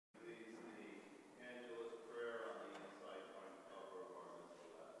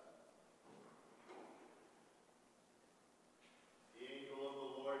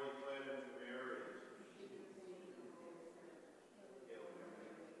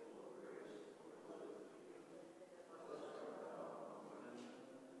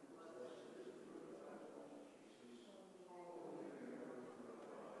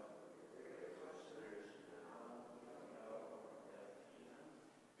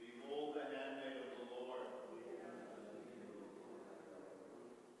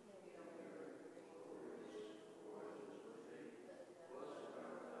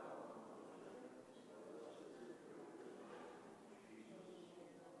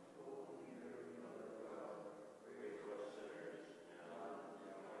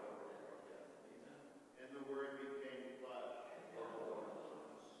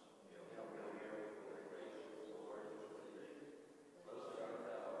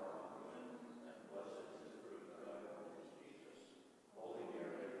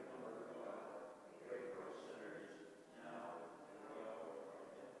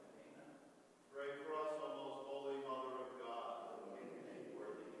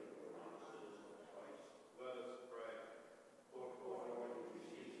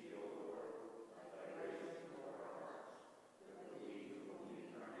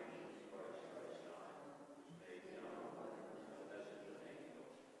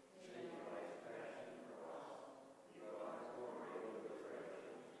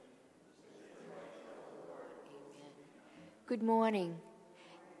Good morning.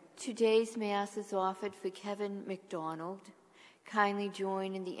 Today's Mass is offered for Kevin McDonald. Kindly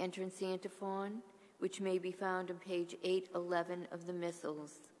join in the entrance antiphon, which may be found on page 811 of the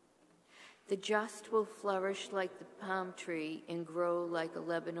Missals. The just will flourish like the palm tree and grow like a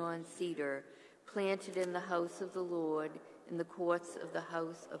Lebanon cedar, planted in the house of the Lord, in the courts of the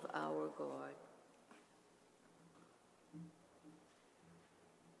house of our God.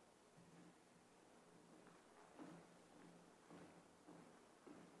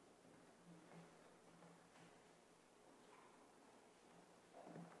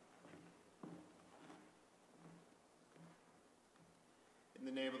 In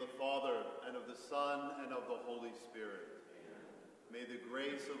the name of the Father, and of the Son, and of the Holy Spirit. Amen. May the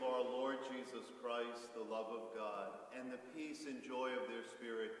grace of our Lord Jesus Christ, the love of God, and the peace and joy of their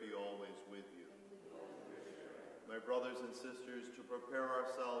Spirit be always with you. My brothers and sisters, to prepare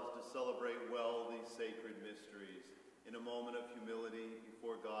ourselves to celebrate well these sacred mysteries, in a moment of humility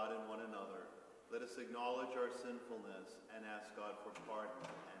before God and one another, let us acknowledge our sinfulness and ask God for pardon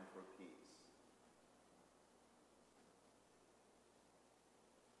and for peace.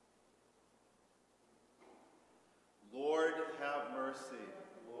 Lord, have mercy.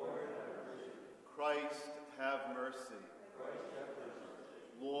 Lord, have mercy. Christ, have mercy. Christ, have mercy.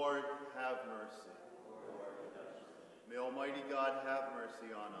 Lord, have mercy. Lord, have mercy. May Almighty God have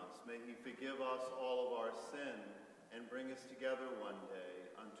mercy on us. May he forgive us all of our sin and bring us together one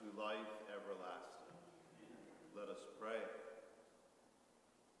day unto life everlasting. Let us pray.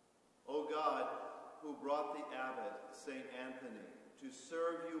 O God, who brought the abbot, St. Anthony, to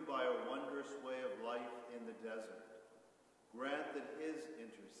serve you by a wondrous way of life in the desert, grant that his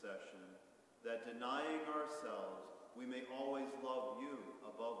intercession, that denying ourselves, we may always love you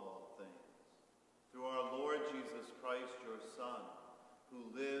above all things. Through our Lord Jesus Christ, your Son,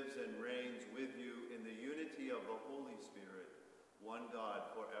 who lives and reigns with you in the unity of the Holy Spirit, one God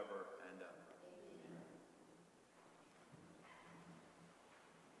forever and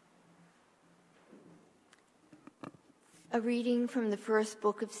ever. A reading from the first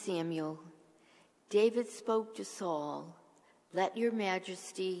book of Samuel. David spoke to Saul, "Let your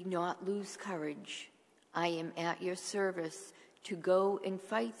majesty not lose courage. I am at your service to go and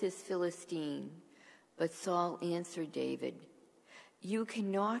fight this Philistine." But Saul answered David, "You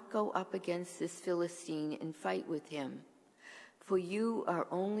cannot go up against this Philistine and fight with him, for you are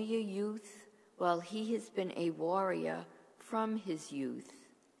only a youth, while he has been a warrior from his youth."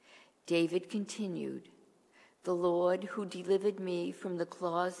 David continued, "The Lord who delivered me from the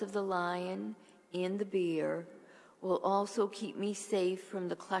claws of the lion and the bear will also keep me safe from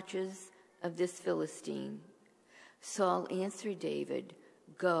the clutches of this Philistine." Saul answered David,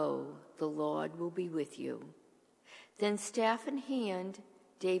 "Go, the Lord will be with you." Then, staff in hand,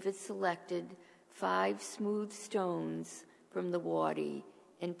 David selected 5 smooth stones from the wadi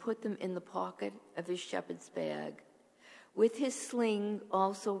and put them in the pocket of his shepherd's bag. With his sling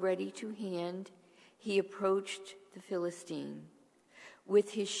also ready to hand, he approached the Philistine.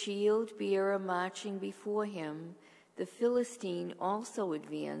 With his shield bearer marching before him, the Philistine also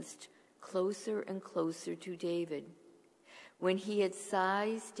advanced closer and closer to David. When he had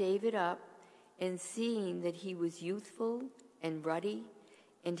sized David up and seen that he was youthful and ruddy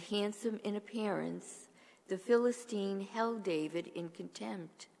and handsome in appearance, the Philistine held David in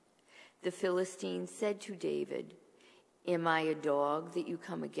contempt. The Philistine said to David, "Am I a dog that you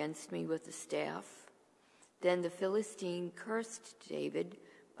come against me with a staff?" Then the Philistine cursed David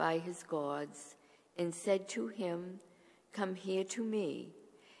by his gods and said to him, "Come here to me,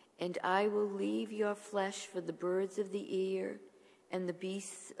 and I will leave your flesh for the birds of the air and the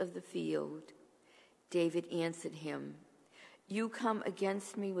beasts of the field." David answered him, "You come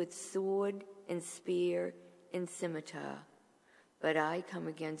against me with sword and spear and scimitar, but I come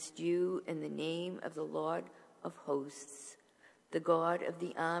against you in the name of the Lord of hosts, the God of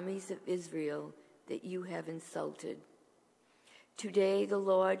the armies of Israel that you have insulted. Today the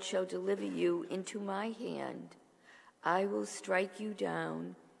Lord shall deliver you into my hand. I will strike you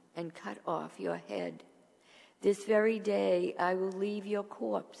down and cut off your head. This very day I will leave your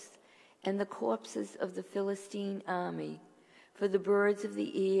corpse and the corpses of the Philistine army for the birds of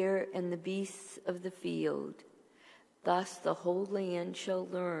the air and the beasts of the field. Thus the whole land shall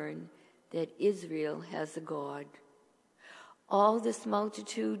learn that Israel has a God. All this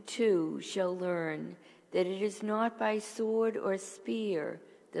multitude too shall learn that it is not by sword or spear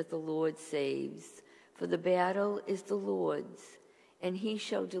that the Lord saves, for the battle is the Lord's, and he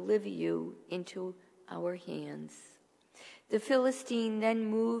shall deliver you into our hands." The Philistine then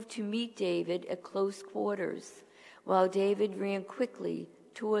moved to meet David at close quarters, while David ran quickly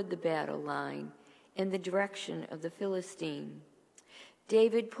toward the battle line in the direction of the Philistine.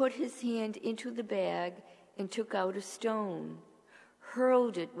 David put his hand into the bag and took out a stone,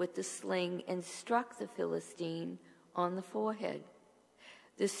 hurled it with the sling, and struck the Philistine on the forehead.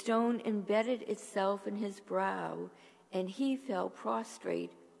 The stone embedded itself in his brow, and he fell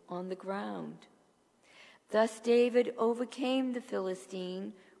prostrate on the ground. Thus David overcame the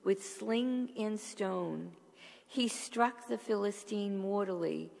Philistine with sling and stone. He struck the Philistine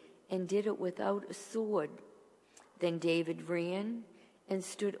mortally and did it without a sword. Then David ran and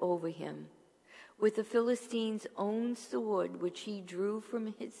stood over him. With the Philistine's own sword, which he drew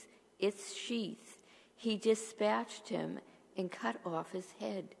from its sheath, he dispatched him and cut off his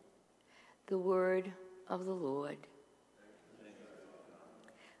head. The word of the Lord.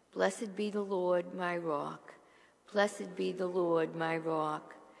 Blessed be the Lord, my rock. Blessed be the Lord, my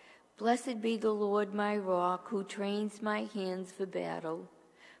rock. Blessed be the Lord, my rock, who trains my hands for battle,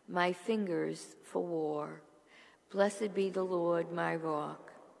 my fingers for war. Blessed be the Lord, my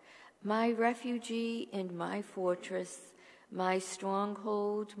rock, my refugee and my fortress, my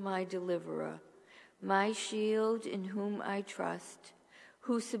stronghold, my deliverer, my shield in whom I trust,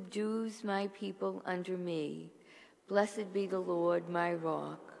 who subdues my people under me. Blessed be the Lord, my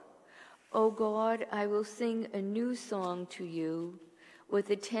rock. O God, I will sing a new song to you. With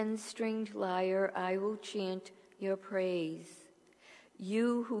a 10-stringed lyre I will chant your praise.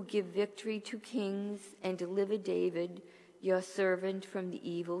 You who give victory to kings and deliver David, your servant, from the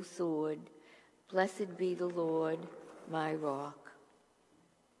evil sword. Blessed be the Lord, my rock.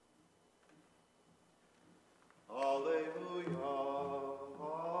 Alleluia.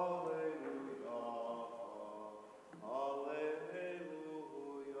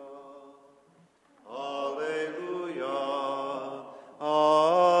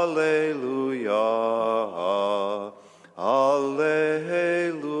 Alleluia. Alleluia.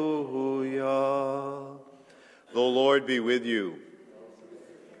 The Lord be with you.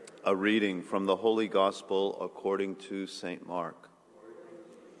 A reading from the Holy Gospel according to St. Mark.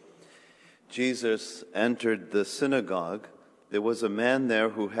 Jesus entered the synagogue. There was a man there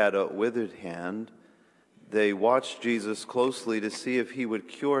who had a withered hand. They watched Jesus closely to see if he would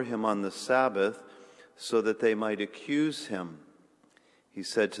cure him on the Sabbath, so that they might accuse him. He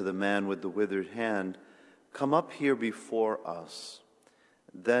said to the man with the withered hand, "Come up here before us."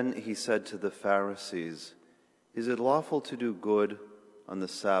 Then he said to the Pharisees, "Is it lawful to do good on the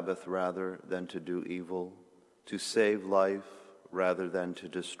Sabbath rather than to do evil, to save life rather than to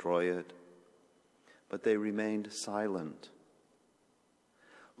destroy it?" But they remained silent,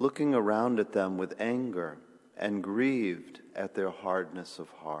 looking around at them with anger and grieved at their hardness of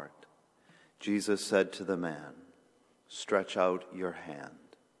heart. Jesus said to the man, "Stretch out your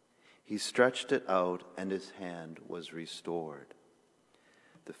hand." He stretched it out, and his hand was restored.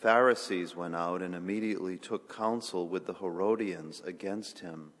 The Pharisees went out and immediately took counsel with the Herodians against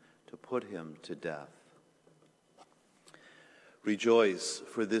him to put him to death. Rejoice,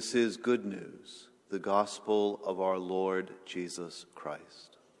 for this is good news, the gospel of our Lord Jesus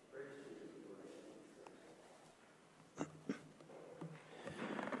Christ.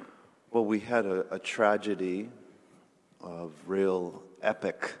 Well, we had a tragedy of real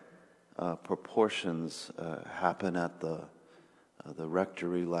epic proportions happen at the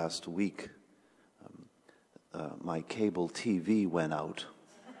rectory last week. My cable TV went out.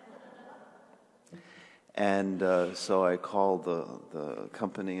 And so I called the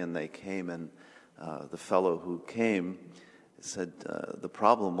company, and they came, and the fellow who came said the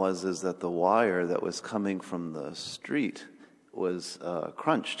problem is that the wire that was coming from the street was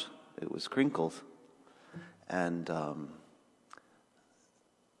crunched. It was crinkled. And,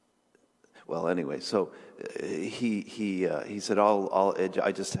 well, anyway, so he said,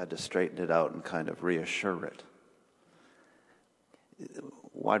 I just had to straighten it out and kind of reassure it.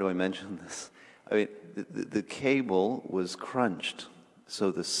 Why do I mention this? I mean, the cable was crunched, so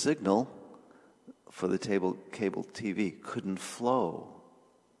the signal for the cable TV couldn't flow.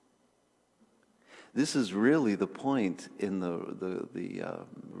 This is really the point in the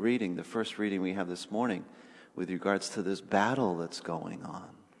reading, the first reading we have this morning, with regards to this battle that's going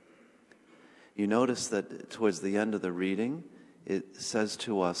on. You notice that towards the end of the reading, it says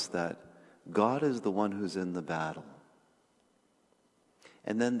to us that God is the one who's in the battle.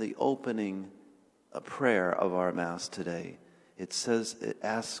 And then the opening prayer of our Mass today, it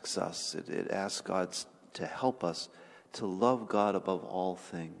asks God to help us to love God above all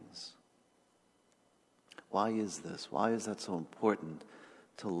things. Why is this? Why is that so important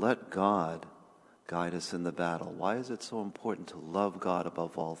to let God guide us in the battle? Why is it so important to love God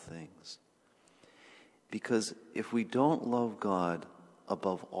above all things? Because if we don't love God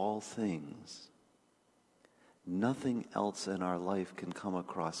above all things, nothing else in our life can come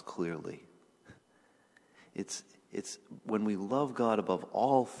across clearly. It's when we love God above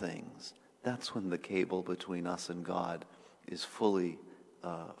all things, that's when the cable between us and God is fully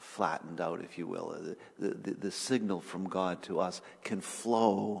flattened out, if you will. The signal from God to us can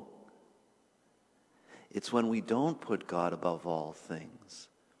flow. It's when we don't put God above all things,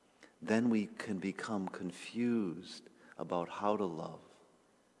 then we can become confused about how to love.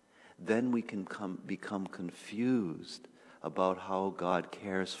 Then we can become confused about how God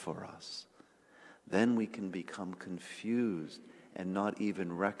cares for us. Then we can become confused and not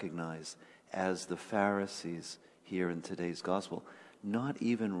even recognize, as the Pharisees here in today's gospel, not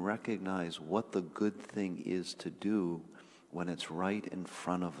even recognize what the good thing is to do when it's right in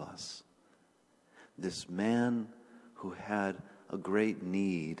front of us. This man who had a great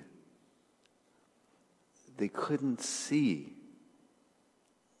need, they couldn't see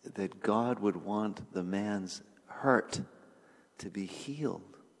that God would want the man's hurt to be healed.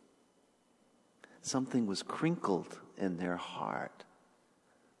 Something was crinkled in their heart.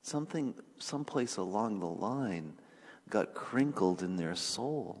 Something, someplace along the line, got crinkled in their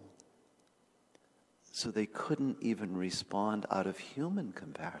soul. So they couldn't even respond out of human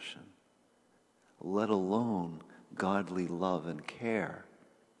compassion, let alone godly love and care.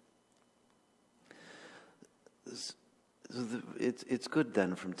 It's good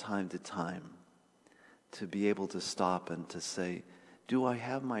then from time to time to be able to stop and to say, do I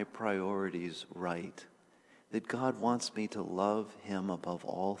have my priorities right? That God wants me to love Him above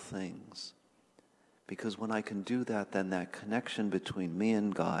all things. Because when I can do that, then that connection between me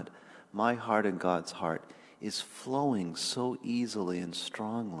and God, my heart and God's heart, is flowing so easily and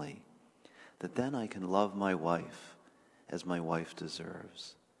strongly that then I can love my wife as my wife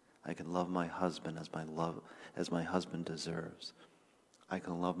deserves. I can love my husband as my husband deserves. I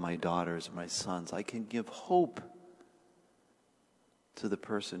can love my daughters and my sons. I can give hope to the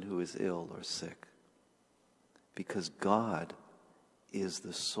person who is ill or sick. Because God is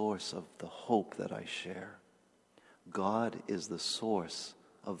the source of the hope that I share. God is the source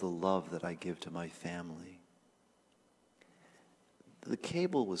of the love that I give to my family. The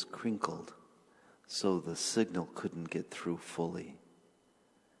cable was crinkled, so the signal couldn't get through fully.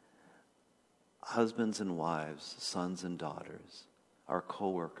 Husbands and wives, sons and daughters, our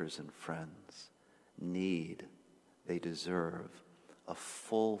co-workers and friends they deserve a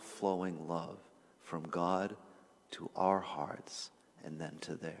full flowing love from God to our hearts and then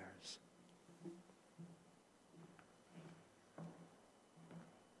to theirs.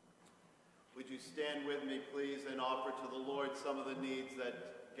 Would you stand with me, please, and offer to the Lord some of the needs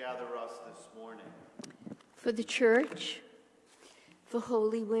that gather us this morning? For the church, for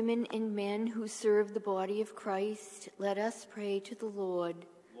holy women and men who serve the body of Christ, let us pray to the Lord.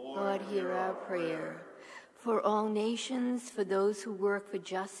 Lord, hear our prayer. For all nations, for those who work for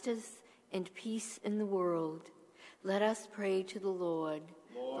justice and peace in the world, let us pray to the Lord.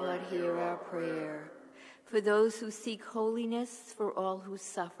 Lord, hear our prayer. For those who seek holiness, for all who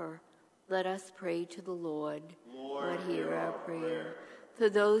suffer, let us pray to the Lord. Lord, hear our prayer. For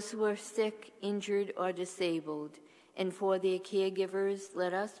those who are sick, injured, or disabled, and for their caregivers,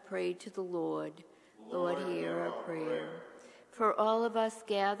 let us pray to the Lord. Lord, hear our prayer. For all of us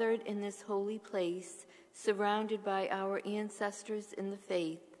gathered in this holy place, surrounded by our ancestors in the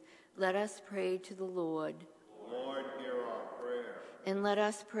faith, let us pray to the Lord. Lord, hear our prayer. And let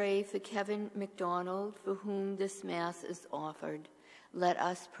us pray for Kevin McDonald, for whom this Mass is offered. Let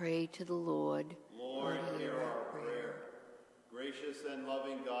us pray to the Lord. Lord, hear our prayer. Gracious and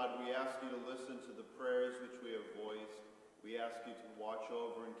loving God, we ask you to listen to the prayers which we have voiced. We ask you to watch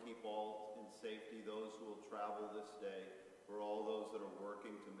over and keep all in safety those who will travel this day, for all those that are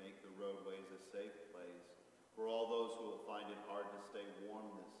working to make the roadways a safe place, for all those who will find it hard to stay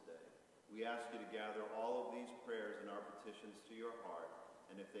warm this day. We ask you to gather all of these prayers and our petitions to your heart,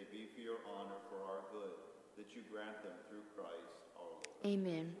 and if they be for your honor, for our good, that you grant them through Christ our Lord.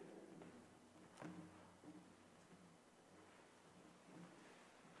 Amen.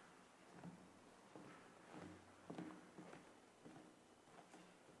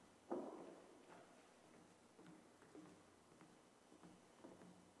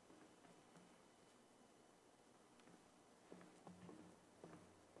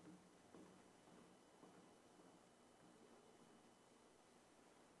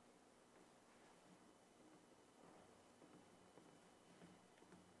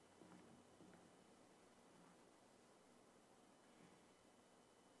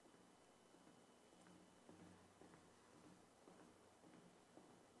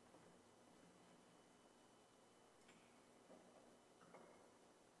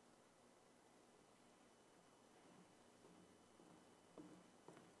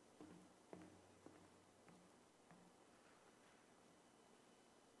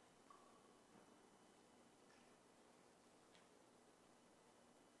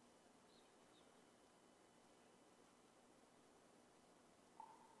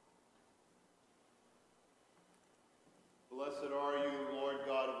 Blessed are you, Lord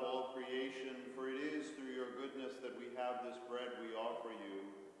God of all creation, for it is through your goodness that we have this bread we offer you,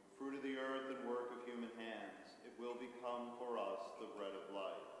 fruit of the earth and work of human hands. It will become for us the bread of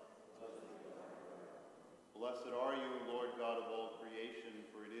life. Blessed are you, Lord God of all creation,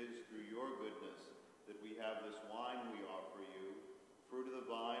 for it is through your goodness that we have this wine we offer you, fruit of the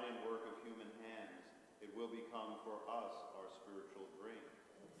vine and work of human hands. It will become for us our spiritual drink.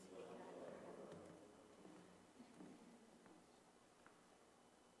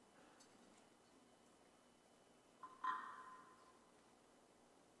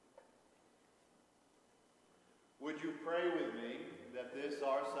 Would you pray with me that this,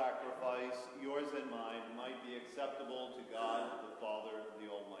 our sacrifice, yours and mine, might be acceptable to God, the Father, the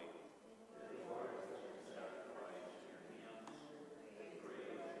Almighty?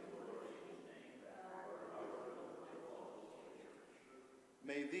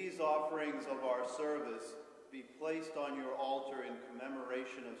 May these offerings of our service be placed on your altar in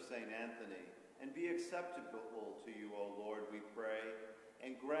commemoration of St. Anthony, and be acceptable to you, O Lord, we pray,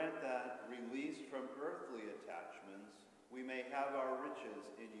 and grant that, released from earthly attachments, we may have our riches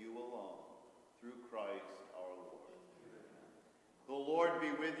in you alone, through Christ our Lord. The Lord be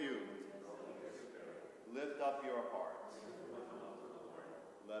with you. Lift up your hearts.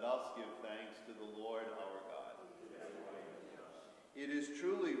 Let us give thanks to the Lord our God. It is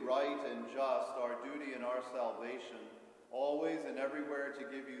truly right and just, our duty and our salvation, always and everywhere to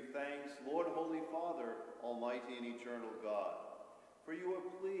give you thanks, Lord, Holy Father, Almighty and eternal God. For you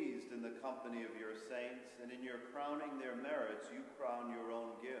are pleased in the company of your saints, and in your crowning their merits you crown your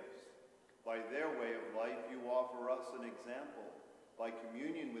own gifts. By their way of life you offer us an example. By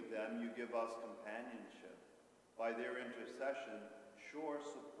communion with them you give us companionship. By their intercession, sure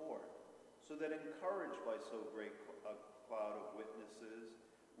support, so that encouraged by so great a cloud of witnesses,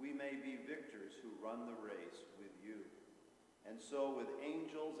 we may be victors who run the race with you. And so with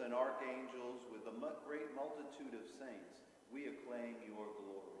angels and archangels, with a great multitude of saints, we acclaim your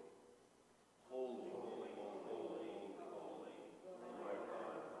glory. Holy, holy, holy, holy, holy, Lord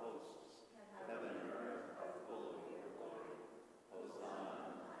God of hosts, heaven and earth are full of your glory.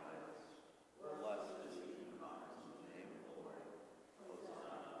 Hosanna in the highest. Blessed is he who comes in the name of the Lord.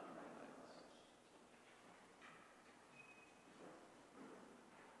 Hosanna in the highest.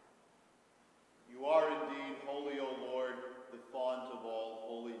 You are indeed holy, O Lord, the font of all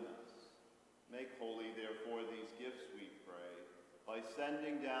holiness. Make holy, therefore, these gifts, we pray, by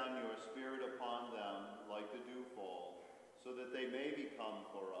sending down your Spirit upon them like the dewfall, so that they may become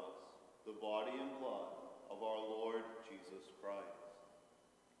for us the body and blood of our Lord Jesus Christ.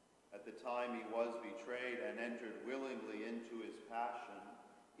 At the time he was betrayed and entered willingly into his passion,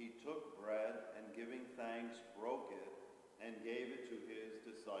 he took bread and, giving thanks, broke it and gave it to his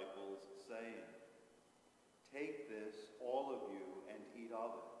disciples, saying, "Take this, all of you, and eat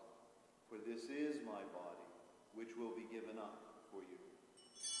of it. For this is my body, which will be given up for you."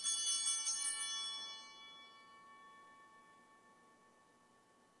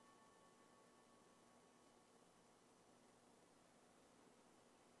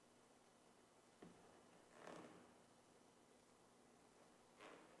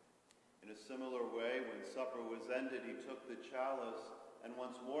 In a similar way, when supper was ended, he took the chalice, and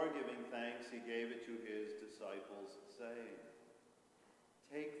once more giving thanks, he gave it to his disciples, saying,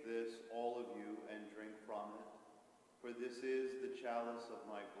 "Take this, all of you, and drink from it, for this is the chalice of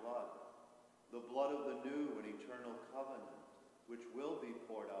my blood, the blood of the new and eternal covenant, which will be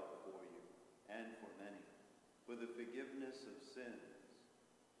poured out for you and for many, for the forgiveness of sins.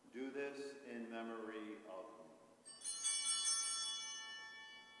 Do this in memory of me."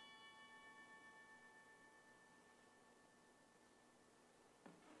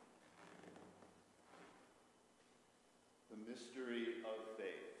 The mystery of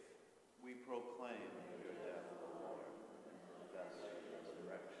faith. We proclaim your death, O Lord, and confess your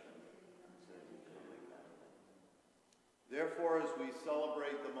resurrection until you come again. Therefore, as we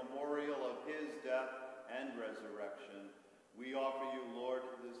celebrate the memorial of his death and resurrection, we offer you, Lord,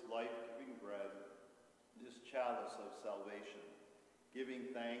 this life-giving bread, this chalice of salvation,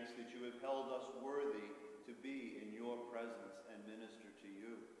 giving thanks that you have held us worthy to be in your presence and minister to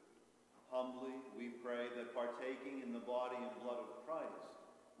you. Humbly, we pray that partaking in the body and blood of Christ,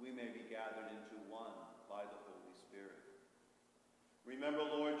 we may be gathered into one by the Holy Spirit. Remember,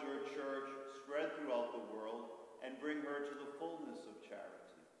 Lord, your church spread throughout the world and bring her to the fullness of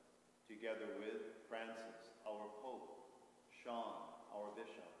charity, together with Francis, our Pope, Sean, our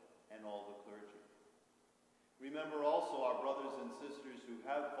Bishop, and all the clergy. Remember also our brothers and sisters who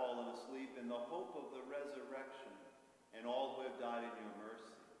have fallen asleep in the hope of the resurrection, and all who have died in your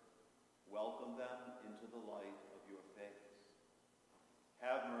mercy. Welcome them into the light of your face.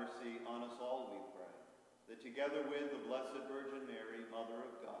 Have mercy on us all, we pray, that together with the Blessed Virgin Mary, Mother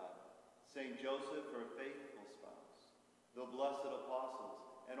of God, Saint Joseph, her faithful spouse, the blessed apostles,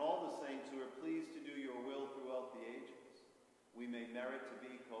 and all the saints who are pleased to do your will throughout the ages, we may merit to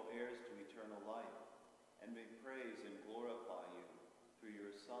be co-heirs to eternal life, and may praise and glorify you through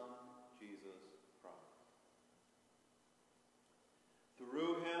your Son, Jesus Christ.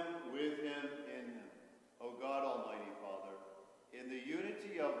 Through him, with him, in him, O God, Almighty Father, in the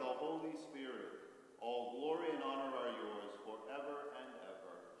unity of the Holy Spirit, all glory and honor are yours forever and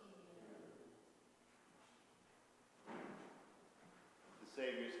ever. Amen. The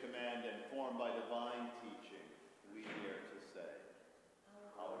Savior's command, and formed by divine teaching, we dare to say,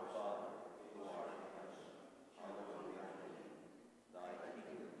 Our Father, who art in heaven, hallowed be thy name. Thy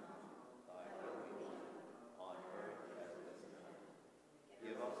kingdom come, thy will be done, on earth as it is in heaven.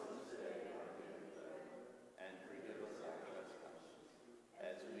 Give us this day our daily bread, and forgive us our trespasses,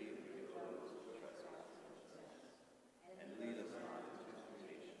 as we forgive those who trespass against us. And lead us not into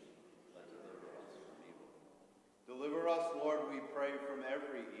temptation, but deliver us from evil. Deliver us, Lord, we pray, from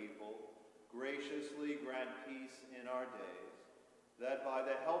every evil. Graciously grant peace in our days, that by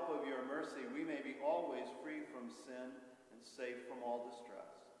the help of your mercy we may be always free from sin and safe from all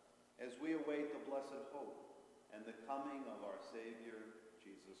distress, as we await the blessed hope and the coming of our Savior,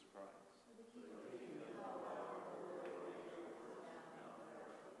 Jesus Christ.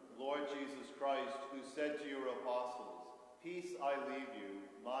 Lord Jesus Christ, who said to your apostles, "Peace I leave you,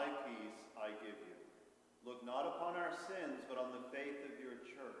 my peace I give you," look not upon our sins, but on the faith of your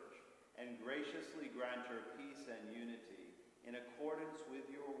church, and graciously grant her peace and unity in accordance with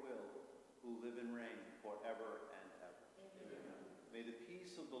your will, who live and reign forever and ever. Amen. May the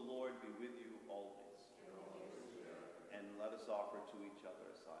peace of the Lord be with you always. And let us offer to each other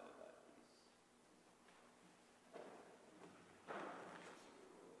a sign of that peace.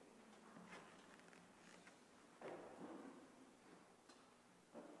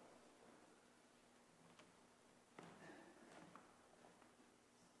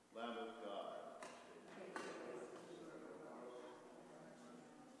 Lamb of God.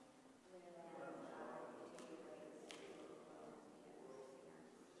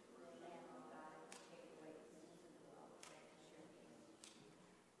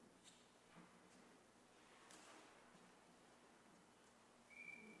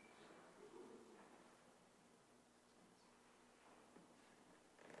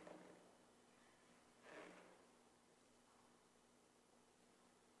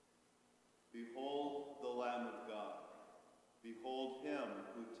 Behold the Lamb of God. Behold him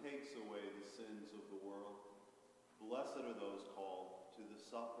who takes away the sins of the world. Blessed are those called to the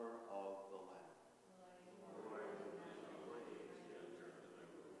supper of the Lamb.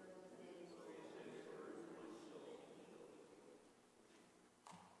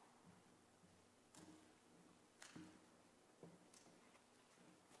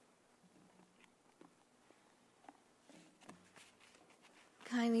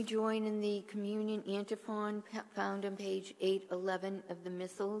 Kindly join in the communion antiphon found on page 811 of the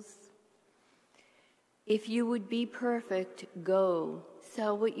Missals. If you would be perfect, go,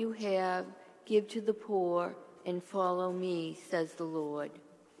 sell what you have, give to the poor, and follow me, says the Lord.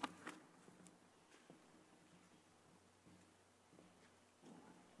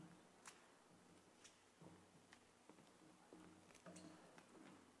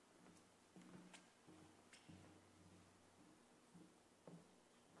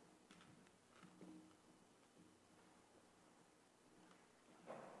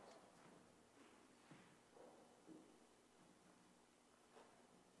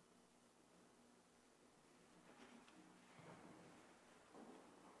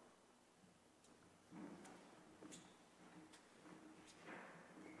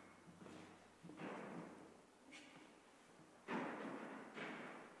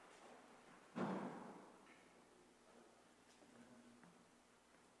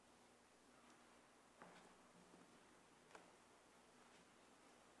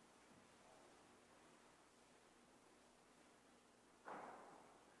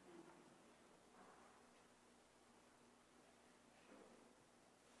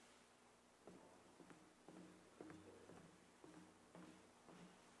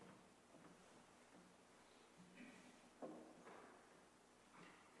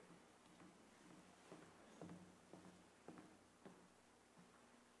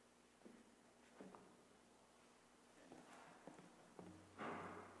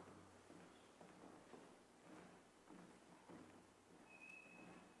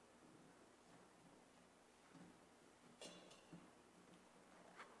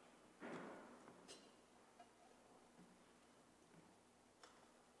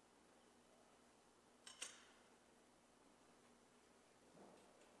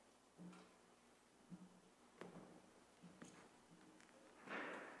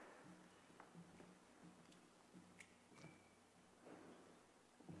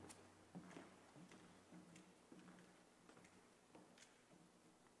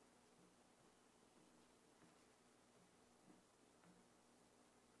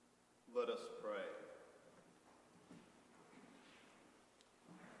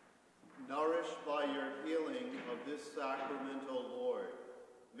 nourished by your healing of this sacrament, O Lord,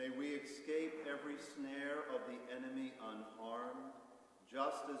 may we escape every snare of the enemy unharmed,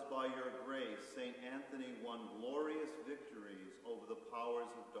 just as by your grace St. Anthony won glorious victories over the powers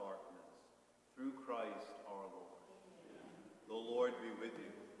of darkness. Through Christ our Lord. The Lord be with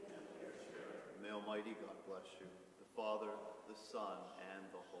you. May Almighty God bless you, the Father, the Son, and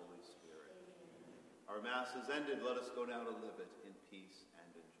the Holy Spirit. Our Mass is ended. Let us go now to live it in peace and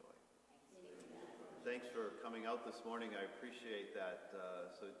in joy. Thanks for coming out this morning. I appreciate that.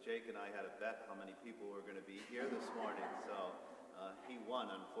 So Jake and I had a bet how many people were going to be here this morning. So he won,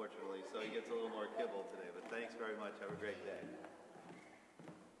 unfortunately, so he gets a little more kibble today. But thanks very much. Have a great day.